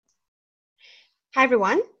Hi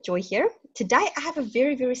everyone, Joy here. Today I have a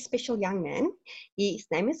very, very special young man. His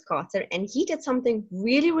name is Carter and he did something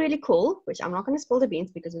really, really cool, which I'm not going to spill the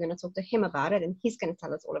beans because we're going to talk to him about it and he's going to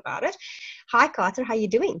tell us all about it. Hi Carter, how are you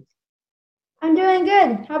doing? I'm doing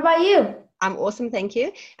good. How about you? I'm awesome, thank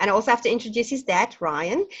you. And I also have to introduce his dad,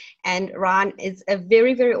 Ryan. And Ryan is a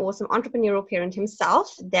very, very awesome entrepreneurial parent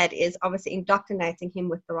himself that is obviously indoctrinating him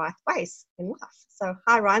with the right ways in life. So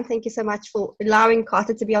hi Ryan, thank you so much for allowing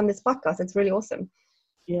Carter to be on this podcast. It's really awesome.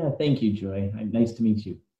 Yeah, thank you, Joy. Nice to meet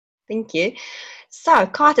you. Thank you. So,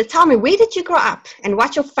 Carter, tell me, where did you grow up and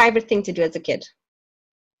what's your favorite thing to do as a kid?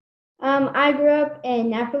 I grew up in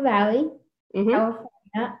Napa Valley,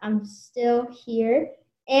 California. I'm still here.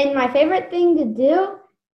 And my favorite thing to do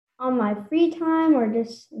on my free time or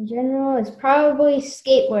just in general is probably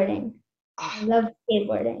skateboarding. I love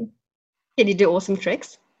skateboarding. Can you do awesome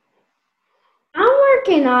tricks? I'm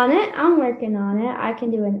working on it. I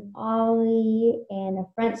can do an ollie and a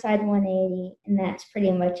front side 180, and that's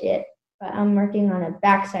pretty much it. But I'm working on a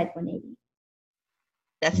backside 180.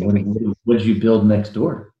 That's impressive. What did you build next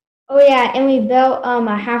door? Oh yeah, and we built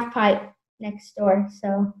a half pipe next door,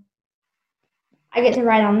 so I get to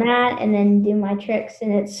ride on that and then do my tricks,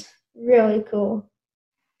 and it's really cool.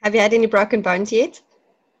 Have you had any broken bones yet?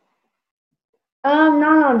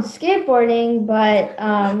 Not on skateboarding, but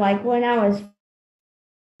like when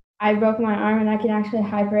I broke my arm and I can actually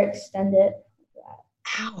hyperextend it.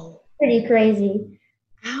 Ow. Pretty crazy.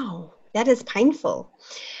 Ow, that is painful.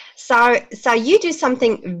 So you do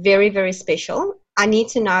something very, very special. I need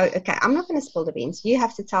to know, okay, I'm not going to spill the beans. You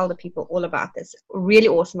have to tell the people all about this really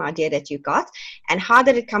awesome idea that you got and how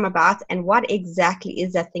did it come about and what exactly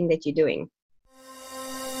is that thing that you're doing?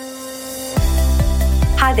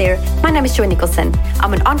 Hi there, my name is Joy Nicholson.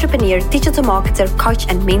 I'm an entrepreneur, digital marketer, coach,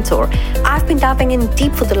 and mentor. I've been diving in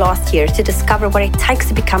deep for the last year to discover what it takes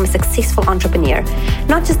to become a successful entrepreneur.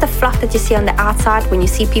 Not just the fluff that you see on the outside when you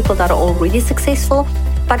see people that are already successful,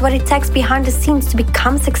 but what it takes behind the scenes to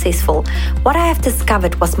become successful. What I have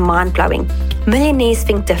discovered was mind-blowing. Millionaires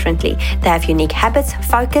think differently. They have unique habits,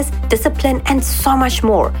 focus, discipline, and so much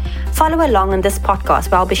more. Follow along on this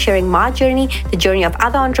podcast where I'll be sharing my journey, the journey of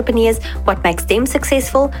other entrepreneurs, what makes them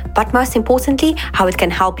successful, but most importantly, how it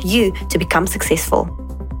can help you to become successful.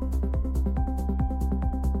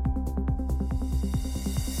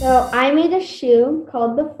 So I made a shoe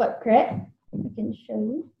called the Foot Crit. I can show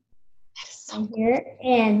you here,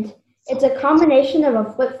 and it's a combination of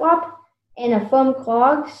a flip-flop and a foam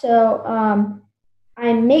clog. So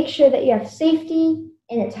I make sure that you have safety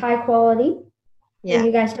and it's high quality for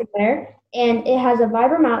you guys to wear. And it has a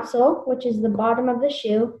Vibram outsole, which is the bottom of the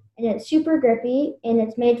shoe, and it's super grippy, and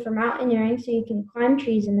it's made for mountaineering, so you can climb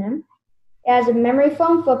trees in them. It has a memory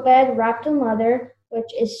foam footbed wrapped in leather,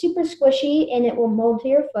 which is super squishy, and it will mold to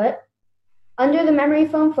your foot. Under the memory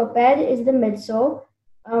foam footbed is the midsole.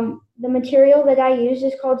 The material that I use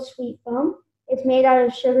is called Sweet Foam. It's made out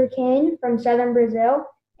of sugar cane from southern Brazil,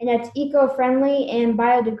 and it's eco-friendly and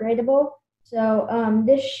biodegradable. So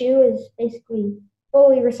this shoe is basically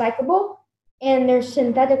fully recyclable, and there's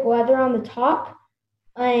synthetic leather on the top,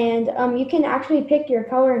 and you can actually pick your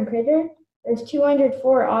color and critter. There's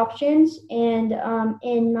 204 options, and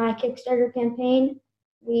in my Kickstarter campaign,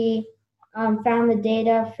 we found the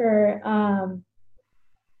data for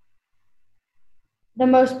the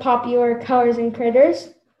most popular colors and critters,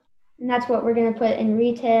 and that's what we're going to put in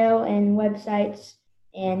retail and websites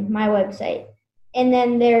and my website. And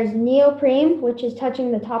then there's neoprene, which is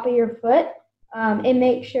touching the top of your foot. It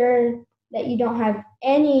makes sure that you don't have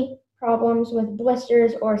any problems with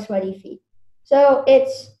blisters or sweaty feet. So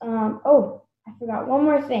it's, I forgot one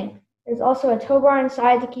more thing. There's also a tow bar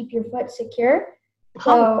inside to keep your foot secure.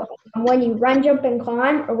 So when you run, jump, and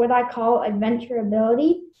climb, or what I call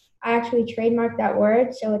adventurability, I actually trademarked that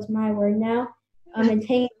word, so it's my word now. It's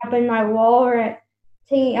hanging up in my wall or it's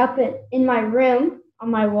hanging up in my room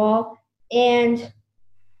on my wall. And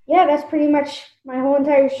yeah, that's pretty much my whole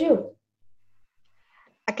entire shoe.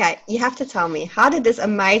 Okay, you have to tell me, how did this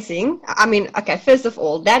first of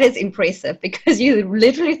all, that is impressive because you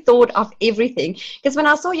literally thought of everything. Because when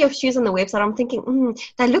I saw your shoes on the website, I'm thinking,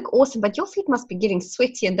 they look awesome, but your feet must be getting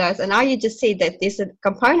sweaty in those. And now you just said that there's a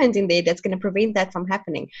component in there that's going to prevent that from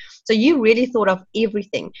happening. So you really thought of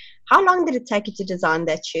everything. How long did it take you to design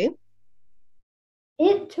that shoe?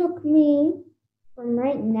 It took me, from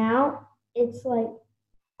right now, it's like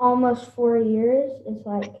almost 4 years. It's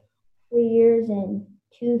like 3 years and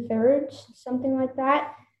 2/3, something like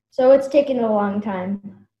that. So it's taken a long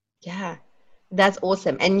time. Yeah, that's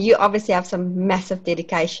awesome. And you obviously have some massive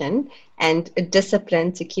dedication and a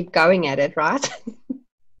discipline to keep going at it, right?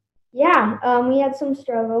 Yeah, we had some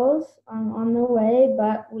struggles on the way,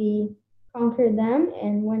 but we conquered them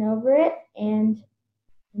and went over it. And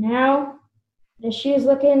now the shoe's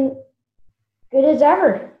looking good as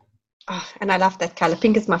ever. Oh, and I love that color.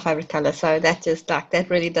 Pink is my favorite color, so that just like that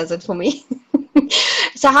really does it for me.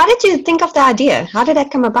 So how did you think of the idea? How did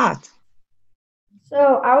that come about?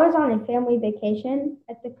 So I was on a family vacation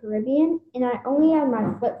at the Caribbean, and I only had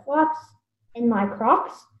my flip-flops and my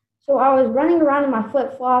Crocs. So I was running around in my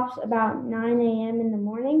flip-flops about 9 a.m. in the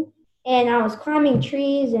morning, and I was climbing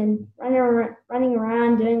trees and running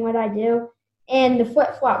around doing what I do. And the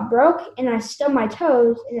flip-flop broke, and I stubbed my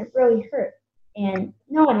toes, and it really hurt. And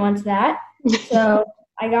no one wants that. So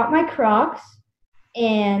I got my Crocs,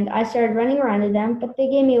 and I started running around in them, but they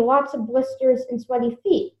gave me lots of blisters and sweaty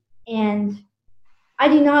feet. And I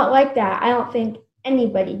do not like that. I don't think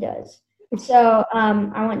anybody does. So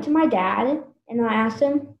I went to my dad and I asked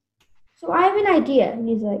him, so I have an idea. And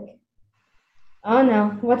he's like, oh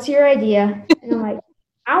no, what's your idea? And I'm like,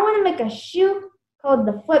 I want to make a shoe called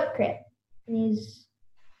the Flip Crit. And he's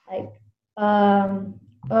like,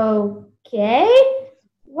 okay,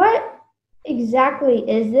 what exactly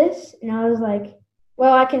is this? And I was like,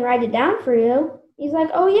 well, I can write it down for you. He's like,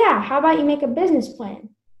 oh yeah, how about you make a business plan?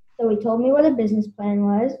 So he told me what a business plan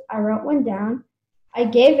was. I wrote one down. I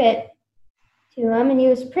gave it to him, and he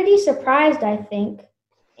was pretty surprised, I think.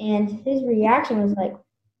 And his reaction was like,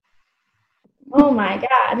 oh my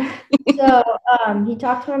God. So he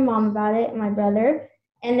talked to my mom about it and my brother,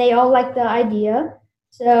 and they all liked the idea.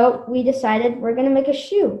 So we decided we're going to make a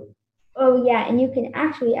shoe. Oh, yeah, and you can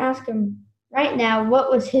actually ask him right now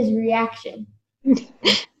what was his reaction.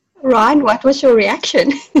 Ryan, what was your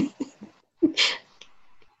reaction?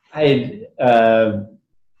 He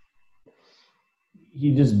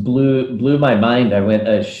just blew my mind. I went,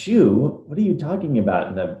 a shoe? What are you talking about?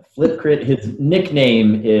 And the Flip Crit, his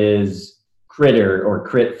nickname is Critter, or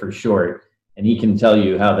Crit for short, and he can tell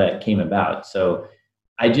you how that came about. So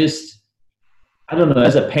I don't know,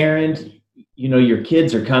 as a parent, you know, your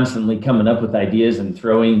kids are constantly coming up with ideas and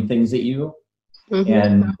throwing things at you.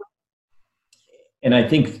 Mm-hmm. And I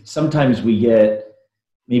think sometimes we get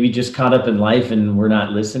maybe just caught up in life and we're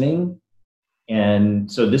not listening.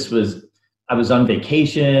 And so I was on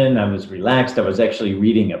vacation, I was relaxed, I was actually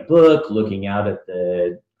reading a book, looking out at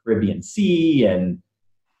the Caribbean Sea. And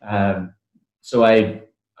so I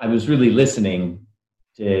was really listening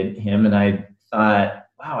to him, and I thought,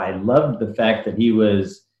 wow, I loved the fact that he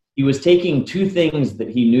was taking two things that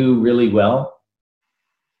he knew really well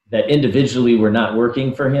that individually were not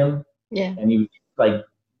working for him. Yeah. And he was like,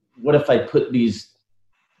 what if I put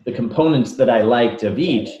the components that I liked of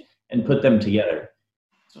each and put them together?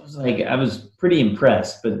 So I was pretty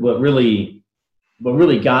impressed, but what really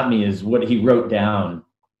got me is what he wrote down.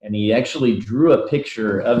 And he actually drew a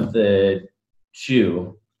picture of the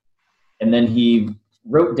shoe, and then he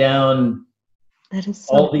wrote down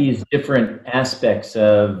all these different aspects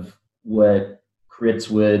of what crits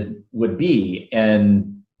would be.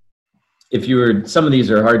 And if some of these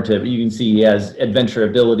are hard to, you can see he has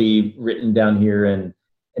adventurability written down here. And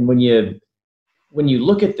when you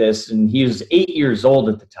look at this, and he was 8 years old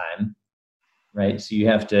at the time, right? So you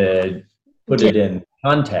have to put it in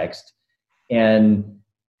context. And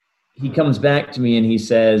he comes back to me and he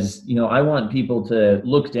says, you know, I want people to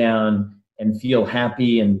look down and feel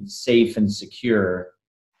happy and safe and secure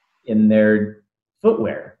in their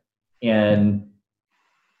footwear. And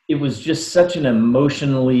it was just such an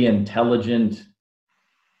emotionally intelligent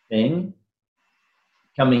thing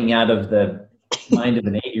coming out of the mind of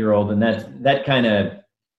an 8-year-old. And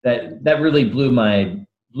that really blew my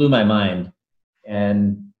mind.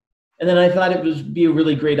 And then I thought it would be a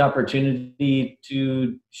really great opportunity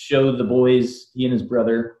to show the boys, he and his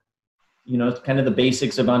brother, you know, kind of the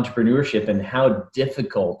basics of entrepreneurship and how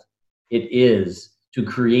difficult it is to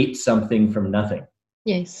create something from nothing.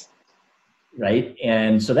 Yes. Right.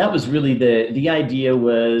 And so that was really the idea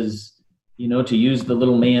was, you know, to use the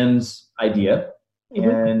little man's idea.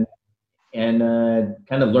 Mm-hmm. and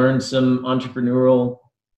kind of learn some entrepreneurial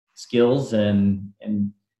skills and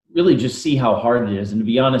really just see how hard it is. And to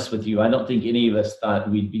be honest with you, I don't think any of us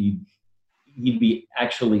thought he'd be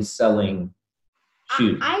actually selling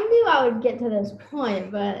shoes. I knew I would get to this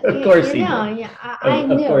point, but of course he did. Yeah, I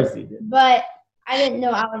knew. Of course he did. But I didn't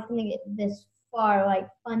know I was going to get this far, like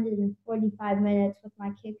funded in 45 minutes with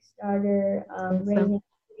my Kickstarter, raising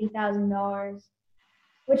 $30,000,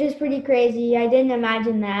 which is pretty crazy. I didn't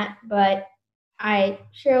imagine that, but I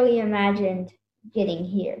surely imagined getting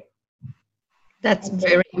here. That's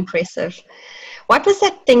very impressive. What was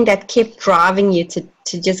that thing that kept driving you to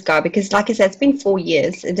just go? Because like I said, it's been 4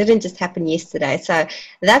 years. It didn't just happen yesterday. So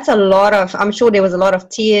that's a lot of, I'm sure there was a lot of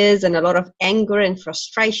tears and a lot of anger and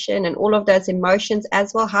frustration and all of those emotions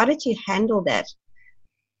as well. How did you handle that?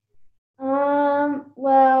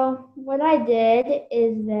 Well, what I did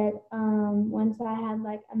is that once I had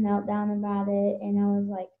like a meltdown about it and I was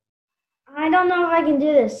like, I don't know if I can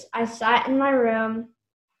do this. I sat in my room,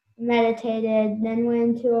 meditated, then went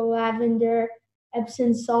into a lavender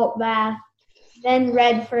Epsom salt bath, then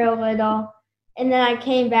read for a little, and then I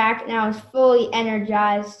came back and I was fully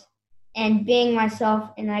energized and being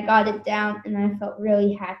myself, and I got it down and I felt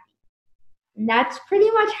really happy. And that's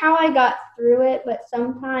pretty much how I got through it, but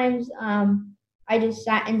sometimes I just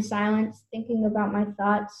sat in silence thinking about my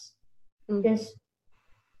thoughts, just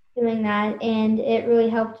doing that, and it really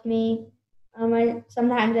helped me.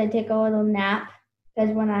 Sometimes I take a little nap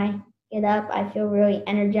because when I get up, I feel really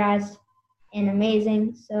energized and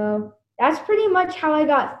amazing. So that's pretty much how I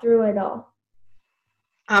got through it all.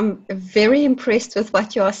 I'm very impressed with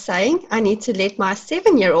what you are saying. I need to let my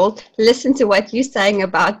 7-year-old listen to what you're saying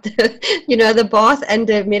about the bath and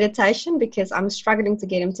the meditation, because I'm struggling to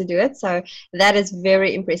get him to do it. So that is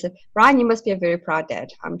very impressive. Ryan, you must be a very proud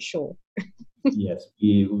dad, I'm sure. Yes,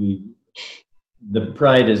 the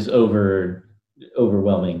pride is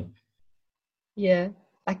overwhelming. Yeah,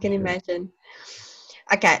 I can imagine.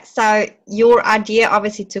 Okay, so your idea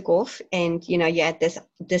obviously took off, and you're at this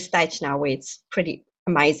stage now where it's pretty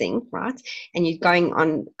amazing, right? And you're going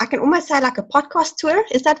on, I can almost say like a podcast tour.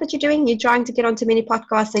 Is that what you're doing? You're trying to get onto many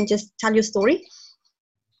podcasts and just tell your story?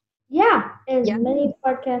 Yeah, as many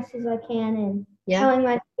podcasts as I can, and telling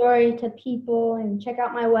my story to people, and check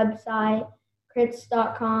out my website,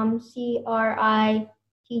 critts.com,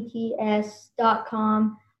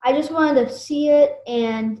 CRITTS.com. I just wanted to see it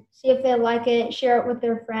and see if they like it, share it with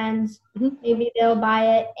their friends. Maybe they'll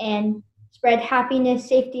buy it and spread happiness,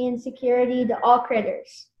 safety, and security to all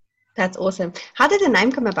critters. That's awesome. How did the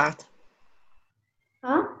name come about?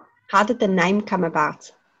 Huh? How did the name come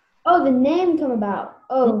about? Oh, the name come about.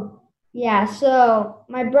 Oh, yeah. So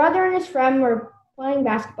my brother and his friend were playing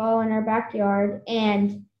basketball in our backyard,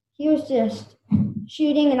 and he was just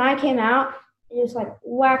shooting, and I came out and just like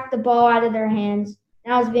whacked the ball out of their hands.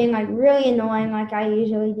 And I was being like really annoying, like I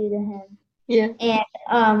usually do to him. Yeah.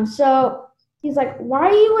 And so he's like, "Why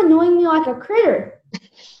are you annoying me like a critter?"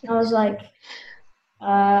 And I was like,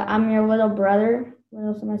 "I'm your little brother. What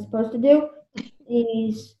else am I supposed to do?" And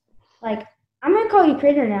he's like, "I'm gonna call you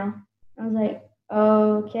Critter now." I was like,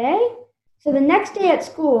 "Okay." So the next day at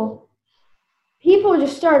school, people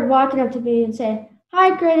just started walking up to me and saying,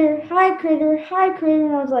 "Hi, Critter. Hi, Critter. Hi, Critter."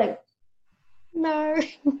 And I was like, no.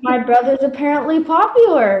 My brother's apparently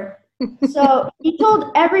popular. So he told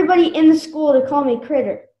everybody in the school to call me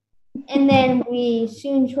Critter. And then we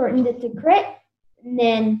soon shortened it to Crit. And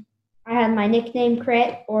then I had my nickname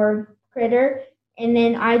Crit or Critter. And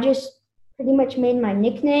then I just pretty much made my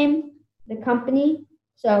nickname the company.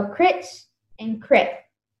 So Critts and Crit.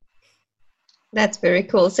 That's very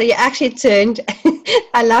cool. So you actually turned,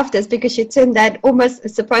 I love this, because you turned that almost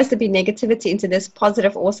supposed to be negativity into this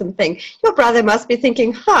positive, awesome thing. Your brother must be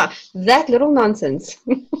thinking, that little nonsense.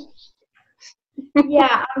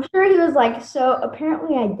 Yeah, I'm sure he was like, so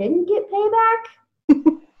apparently I didn't get payback?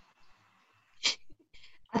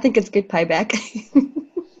 I think it's good payback.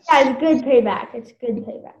 Yeah, it's good payback. It's good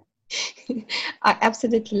payback. I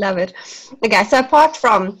absolutely love it. Okay, so apart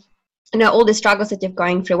from all the struggles that you're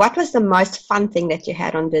going through, what was the most fun thing that you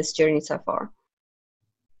had on this journey so far?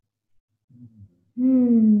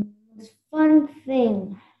 Fun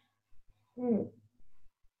thing.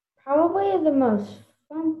 Probably the most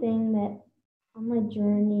fun thing that on my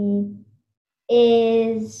journey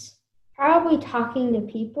is probably talking to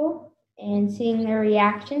people and seeing their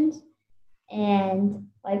reactions, and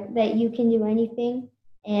like that you can do anything.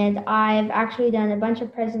 And I've actually done a bunch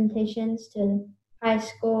of presentations to high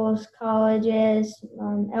schools, colleges,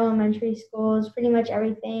 elementary schools, pretty much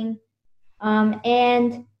everything.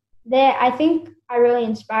 And I think I really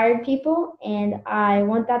inspired people, and I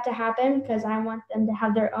want that to happen because I want them to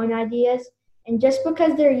have their own ideas. And just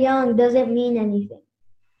because they're young doesn't mean anything.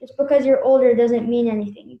 Just because you're older doesn't mean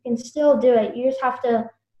anything. You can still do it. You just have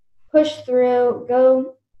to push through,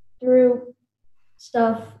 go through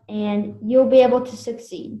stuff, and you'll be able to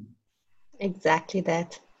succeed. Exactly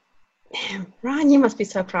that. Ryan, you must be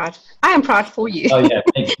so proud. I am proud for you. Oh, yeah,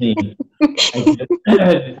 thanks me.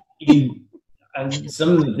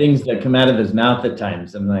 Some of the things that come out of his mouth at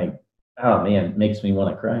times, I'm like, oh man, it makes me want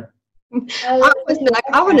to cry. I was like,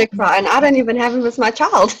 I want to cry, and I don't even have him as my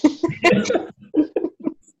child.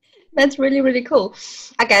 That's really, really cool.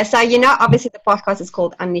 Okay, so obviously the podcast is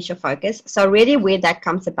called Unleash Your Focus. So really where that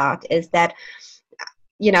comes about is that,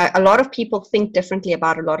 a lot of people think differently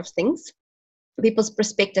about a lot of things. People's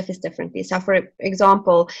perspective is differently. So for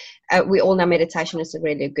example, we all know meditation is a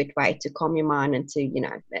really good way to calm your mind and to,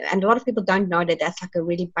 and a lot of people don't know that that's like a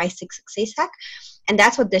really basic success hack. And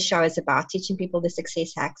that's what this show is about, teaching people the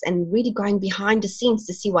success hacks and really going behind the scenes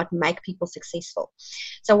to see what make people successful.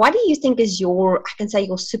 So what do you think is your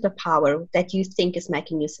superpower that you think is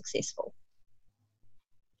making you successful?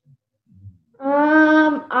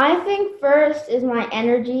 I think first is my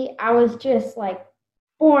energy. I was just like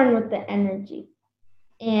born with the energy.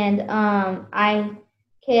 And I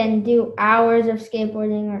can do hours of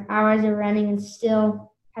skateboarding or hours of running and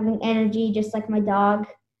still having energy, just like my dog.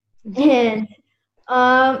 And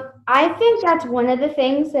I think that's one of the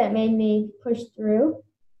things that made me push through.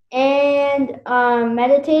 And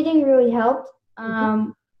meditating really helped.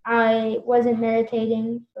 I wasn't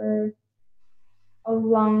meditating for a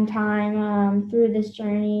long time through this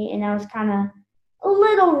journey, and I was kind of a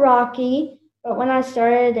little rocky. But when I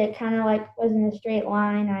started, it kind of like wasn't a straight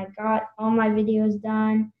line. I got all my videos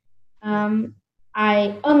done.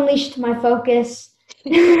 I unleashed my focus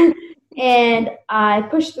and I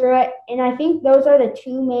pushed through it. And I think those are the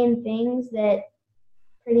two main things that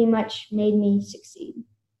pretty much made me succeed.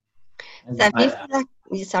 So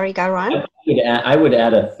sorry, go Ryan. I would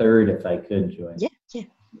add a third if I could, Joy. Yeah.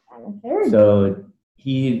 Add a third. So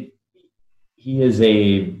he is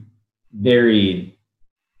a very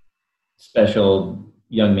special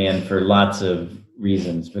young man for lots of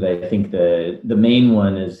reasons, but I think the main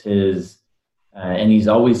one is his, and he's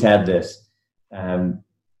always had this, the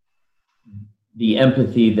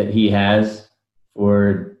empathy that he has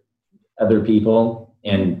for other people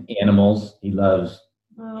and animals. He loves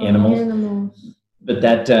animals. But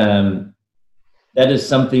that is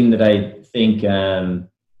something that I think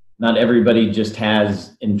not everybody just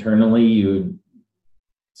has internally. You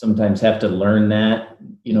sometimes have to learn that,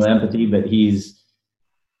 empathy, but he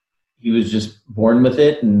was just born with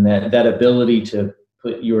it, and that ability to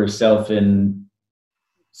put yourself in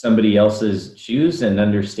somebody else's shoes and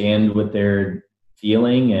understand what they're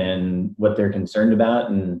feeling and what they're concerned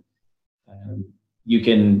about. And you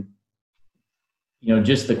can,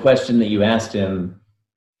 just the question that you asked him,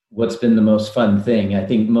 what's been the most fun thing? I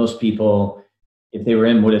think most people, if they were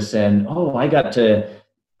in, would have said, oh, I got to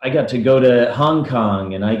go to Hong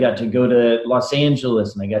Kong, and I got to go to Los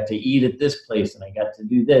Angeles, and I got to eat at this place, and I got to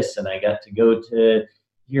do this, and I got to go to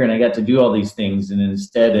here, and I got to do all these things. And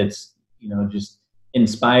instead it's, just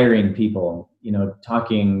inspiring people,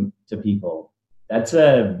 talking to people. That's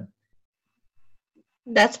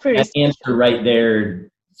pretty. That answer right there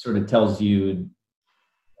sort of tells you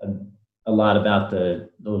a lot about the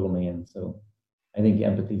little man. So I think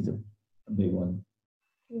empathy is a big one.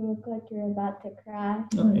 You look like you're about to cry.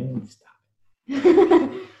 Oh, stop.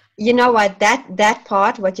 You know what, that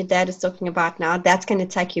part, what your dad is talking about now, that's going to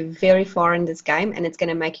take you very far in this game, and it's going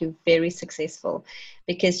to make you very successful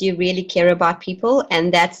because you really care about people.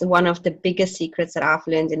 And that's one of the biggest secrets that I've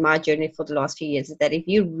learned in my journey for the last few years, is that if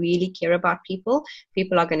you really care about people,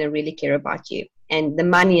 people are going to really care about you. And the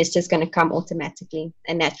money is just going to come automatically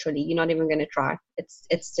and naturally. You're not even going to try.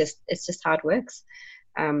 It's just how it works.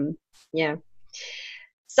 Yeah.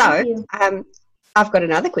 So I've got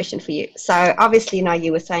another question for you. So obviously now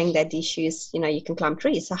you were saying that these shoes, you can climb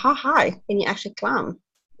trees. So how high can you actually climb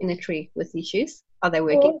in a tree with these shoes? Are they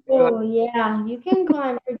working? Oh yeah, you can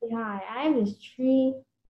climb pretty high. I have this tree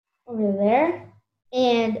over there,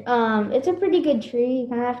 and it's a pretty good tree. You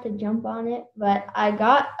kind of have to jump on it, but I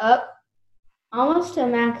got up almost to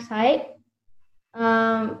max height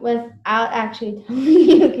without actually telling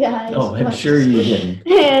you guys. Oh, I'm sure you didn't.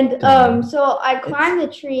 And so I climbed the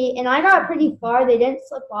tree, and I got pretty far. They didn't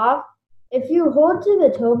slip off. If you hold to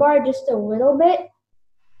the tow bar just a little bit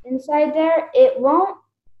inside there, it won't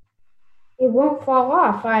fall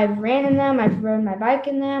off. I've ran in them. I've rode my bike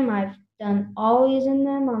in them. I've done ollies in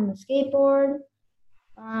them on the skateboard.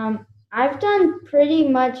 I've done pretty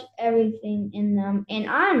much everything in them, and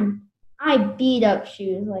I beat up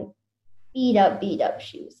shoes, like beat up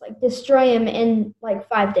shoes, like destroy them in like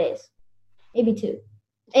 5 days, maybe 2.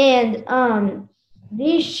 And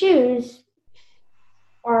these shoes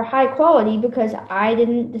are high quality because I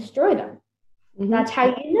didn't destroy them. Mm-hmm. That's how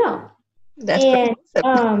you know. That's and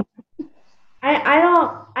I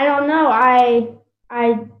don't know. I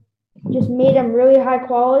just made them really high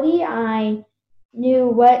quality. I knew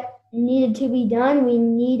what needed to be done. We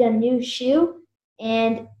need a new shoe,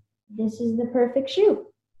 and this is the perfect shoe.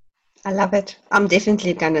 I love it. I'm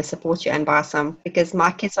definitely going to support you and buy some because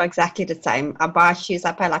my kids are exactly the same. I buy shoes,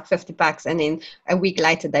 I pay like $50, and then a week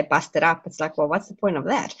later they bust it up. It's like, well, what's the point of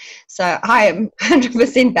that? So I am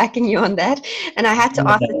 100% backing you on that. And I had to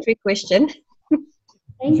ask the trick question.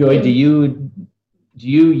 Thank Joy, you. do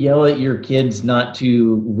you yell at your kids not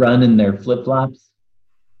to run in their flip-flops?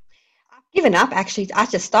 I've given up, actually. I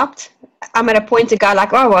just stopped. I'm at a point to go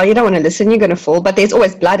like, oh, well, you don't want to listen. You're going to fall. But there's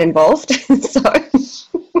always blood involved. So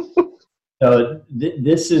So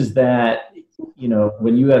this is that,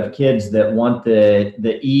 when you have kids that want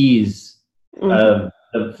the ease of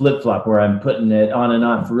the flip-flop where I'm putting it on and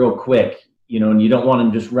off real quick, and you don't want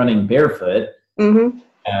them just running barefoot.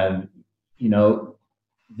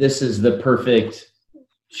 This is the perfect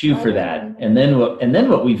shoe for that. And then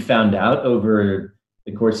what we've found out over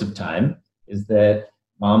the course of time is that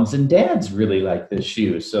moms and dads really like this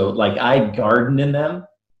shoe. So like I garden in them.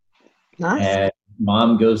 Nice. And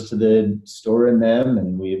mom goes to the store in them,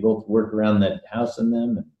 and we both work around the house in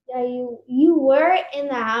them. Yeah, you wear it in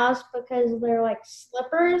the house because they're like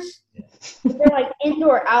slippers. They're like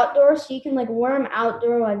indoor, outdoor, so you can like wear them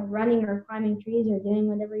outdoor, like running or climbing trees or doing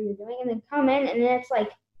whatever you're doing, and then come in, and then it's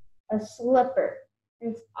like a slipper.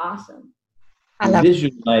 It's awesome. I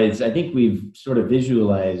think we've sort of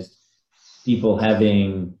visualized people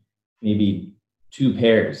having maybe two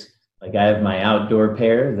pairs. Like I have my outdoor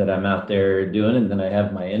pair that I'm out there doing, and then I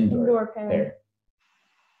have my indoor pair.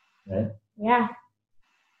 Right? Yeah.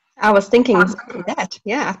 I was thinking exactly that.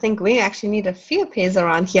 Yeah, I think we actually need a few pairs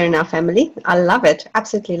around here in our family. I love it.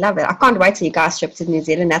 Absolutely love it. I can't wait till you guys trip to New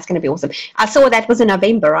Zealand. That's going to be awesome. I saw that was in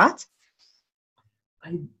November, right?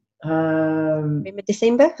 November,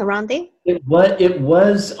 December, around there? It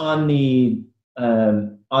was on the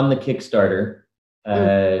Kickstarter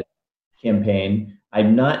campaign.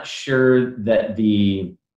 I'm not sure that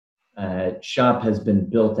the shop has been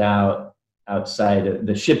built out outside of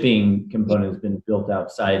the shipping component has been built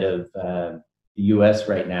outside of the US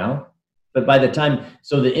right now. But by the time,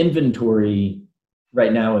 so the inventory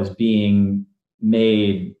right now is being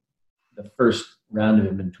made, the first round of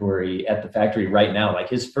inventory at the factory right now, like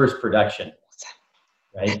his first production,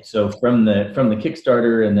 right? So from the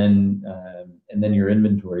Kickstarter and then your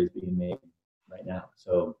inventory is being made right now.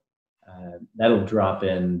 So that'll drop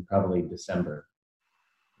in probably December.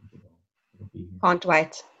 Can't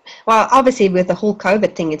wait. Well, obviously with the whole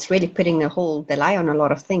COVID thing, it's really putting a whole delay on a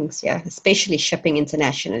lot of things, yeah, especially shipping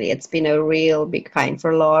internationally. It's been a real big pain for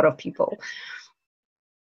a lot of people.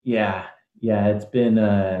 Yeah, it's been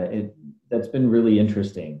that's been really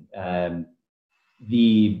interesting.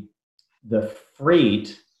 The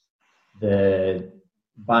freight,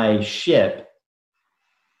 by ship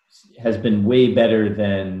has been way better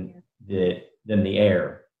than the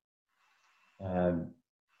air.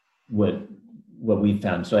 What we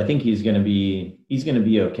found. So I think he's going to be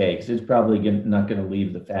okay, because it's probably not going to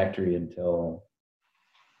leave the factory until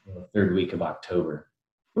the third week of October.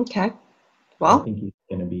 Okay. Well, I think he's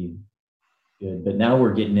going to be good. But now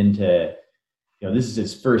we're getting into, this is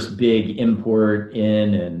his first big import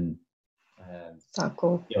in, and so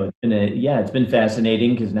cool. It's been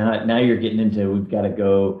fascinating, because now you're getting into, we've got to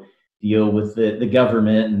go deal with the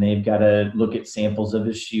government, and they've got to look at samples of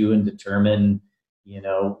his shoe and determine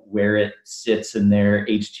where it sits in their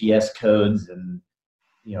HTS codes, and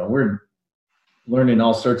we're learning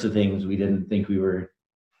all sorts of things we didn't think we were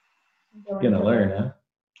going to learn, huh?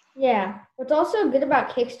 Yeah. What's also good about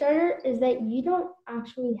Kickstarter is that you don't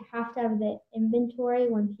actually have to have the inventory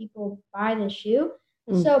when people buy the shoe.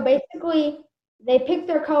 So basically, they pick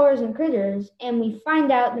their colors and critters, and we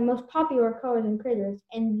find out the most popular colors and critters,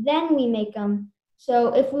 and then we make them.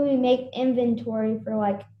 So if we make inventory for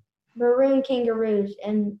like maroon kangaroos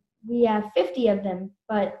and we have 50 of them,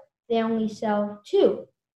 but they only sell 2,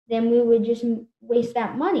 then we would just waste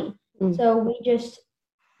that money. So we just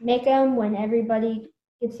make them when everybody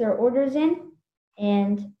gets their orders in,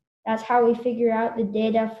 and that's how we figure out the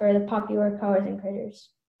data for the popular colors and critters.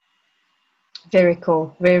 Very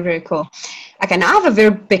cool. Very, very cool. Okay, now I have a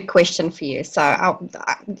very big question for you. So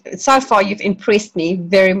so far you've impressed me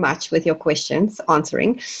very much with your questions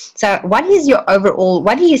answering. So what is your overall,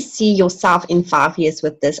 what do you see yourself in 5 years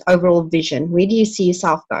with this overall vision? Where do you see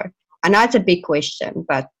yourself go? I know it's a big question,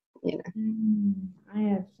 but I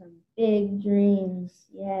have some big dreams,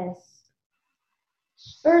 yes.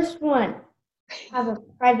 First one, have a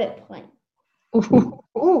private plane.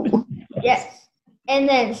 Ooh. Yes. And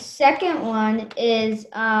then second one is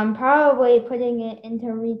probably putting it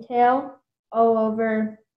into retail all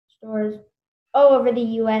over stores, all over the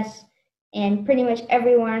U.S. and pretty much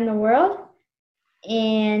everywhere in the world.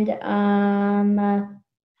 And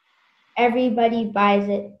everybody buys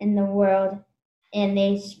it in the world, and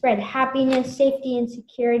they spread happiness, safety, and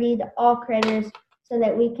security to all critters so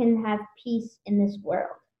that we can have peace in this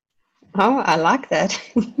world. Oh, I like that.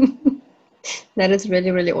 That is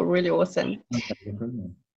really, really, really awesome.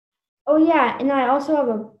 Oh yeah, and I also have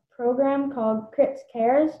a program called Crits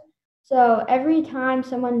Cares. So every time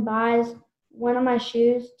someone buys one of my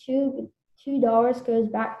shoes, $2 goes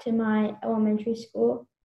back to my elementary school.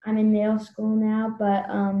 I'm in middle school now, but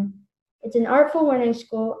it's an artful learning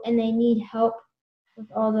school, and they need help with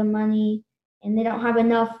all the money, and they don't have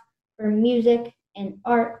enough for music and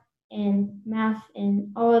art and math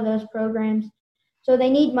and all of those programs. So they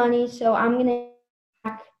need money, so I'm going to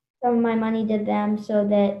back some of my money to them so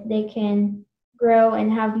that they can grow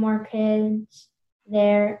and have more kids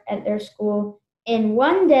there at their school. And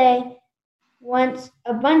one day, once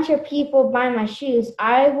a bunch of people buy my shoes,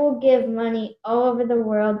 I will give money all over the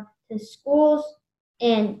world to schools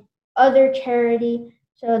and other charity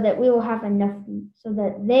so that we will have enough, so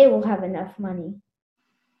that they will have enough money.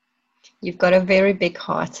 You've got a very big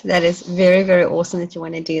heart. That is very, very awesome that you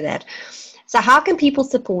want to do that. So how can people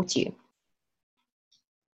support you?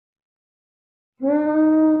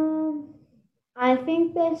 I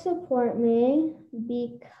think they support me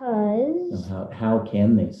because... So how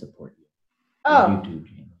can they support you? YouTube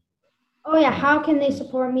channel. Oh yeah, how can they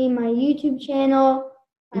support me? My YouTube channel,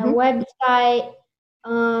 my website,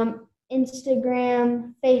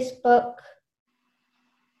 Instagram, Facebook,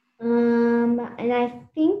 and I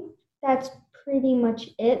think that's pretty much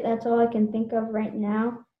it. That's all I can think of right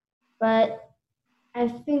now. But I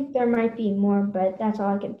think there might be more, but that's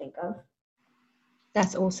all I can think of.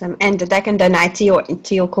 That's awesome. And they can donate to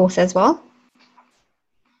your course as well?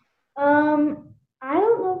 I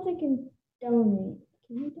don't know if they can donate.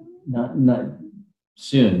 Can you donate? Not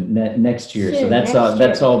soon. Next year. Soon, so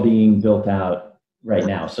that's all being built out right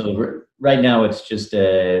now. So right now it's just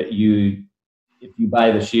if you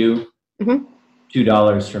buy the shoe,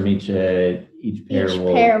 $2 from each pair. Each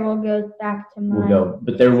pair will go back to mine. Will go,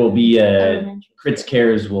 but there will be Crits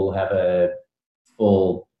Cares will have a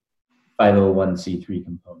full 501c3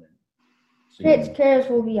 component. So Crits Cares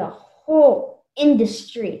will be a whole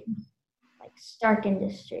industry, like Stark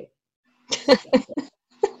Industry.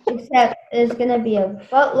 Except there's going to be a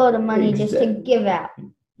buttload of money just to give out.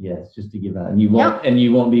 Yes, just to give out, and you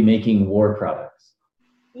won't be making war products.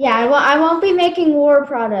 Yeah, I won't be making war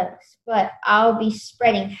products, but I'll be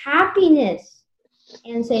spreading happiness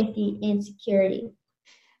and safety and security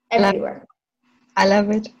everywhere. I love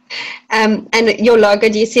it. And your logo,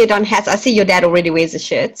 do you see it on hats? I see your dad already wears a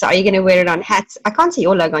shirt. So are you going to wear it on hats? I can't see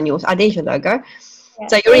your logo on yours. Oh, there's your logo. Yeah.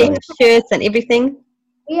 So you already have shirts and everything?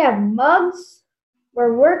 We have mugs.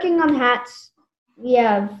 We're working on hats. We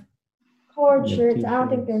have collared shirts. I don't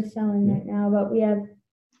think they're selling right now, but we have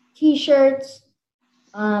T-shirts.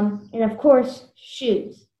 And of course,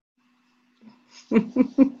 shoes.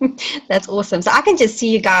 That's awesome. So I can just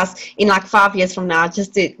see you guys in like 5 years from now,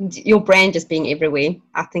 just your brand just being everywhere.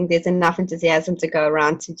 I think there's enough enthusiasm to go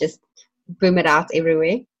around to just boom it out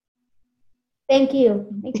everywhere. Thank you.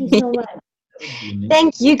 Thank you so much.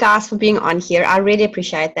 Thank you guys for being on here. I really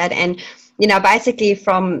appreciate that. And, basically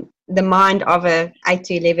from the mind of a 8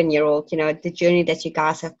 to 11-year-old, the journey that you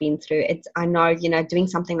guys have been through, I know, doing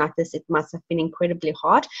something like this, it must have been incredibly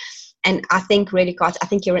hard. And I think really, guys, I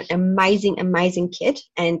think you're an amazing, amazing kid.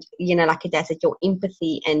 And, like your dad said, your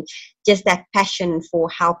empathy and just that passion for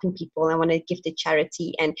helping people. I want to give to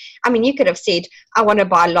charity. And I mean, you could have said, I want to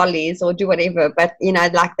buy lollies or do whatever. But,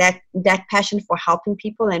 like that passion for helping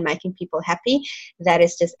people and making people happy, that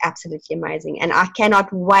is just absolutely amazing. And I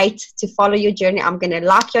cannot wait to follow your journey. I'm going to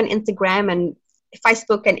like you on Instagram and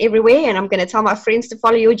Facebook and everywhere, and I'm going to tell my friends to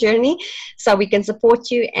follow your journey so we can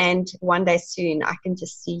support you, and one day soon I can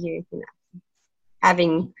just see you,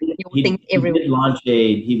 having your things everywhere.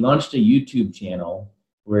 He launched a YouTube channel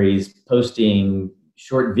where he's posting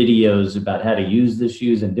short videos about how to use the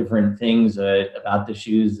shoes and different things about the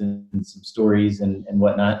shoes and some stories and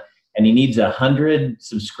whatnot, and he needs 100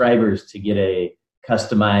 subscribers to get a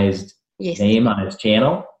customized name on his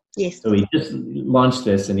channel. Yes. So he just launched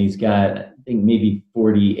this, and he's got, I think, maybe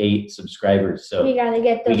 48 subscribers. So we gotta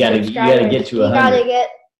get those subscribers. You gotta get to 100.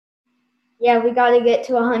 We gotta get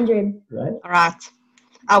to 100. Right. All right.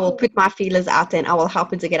 I will put my feelers out there, and I will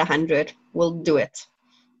help you to get 100. We'll do it.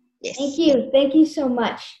 Yes. Thank you. Thank you so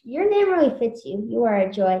much. Your name really fits you. You are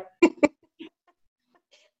a joy.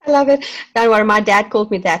 I love it. Don't worry, my dad called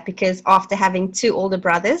me that because after having 2 older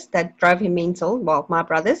brothers that drove him mental, well, my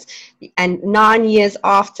brothers, and 9 years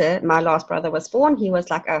after my last brother was born, he was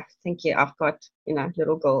like, oh, thank you, I've got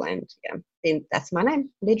little girl, and then that's my name.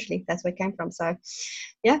 Literally, that's where it came from. So,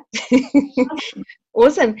 yeah.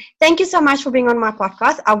 Awesome. Thank you so much for being on my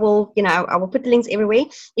podcast. I will put the links everywhere.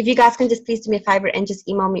 If you guys can just please do me a favor and just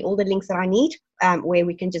email me all the links that I need, where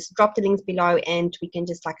we can just drop the links below, and we can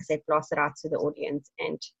just, like I said, blast it out to the audience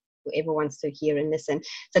and whoever wants to hear and listen.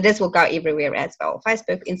 So this will go everywhere as well: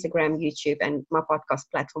 Facebook, Instagram, YouTube, and my podcast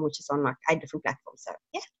platform, which is on like 8 different platforms. So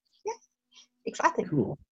yeah, exciting.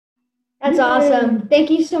 Cool. That's awesome.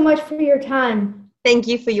 Thank you so much for your time. Thank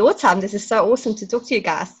you for your time. This is so awesome to talk to you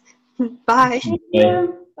guys. Bye. Thank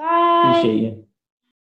you. Bye. Appreciate you.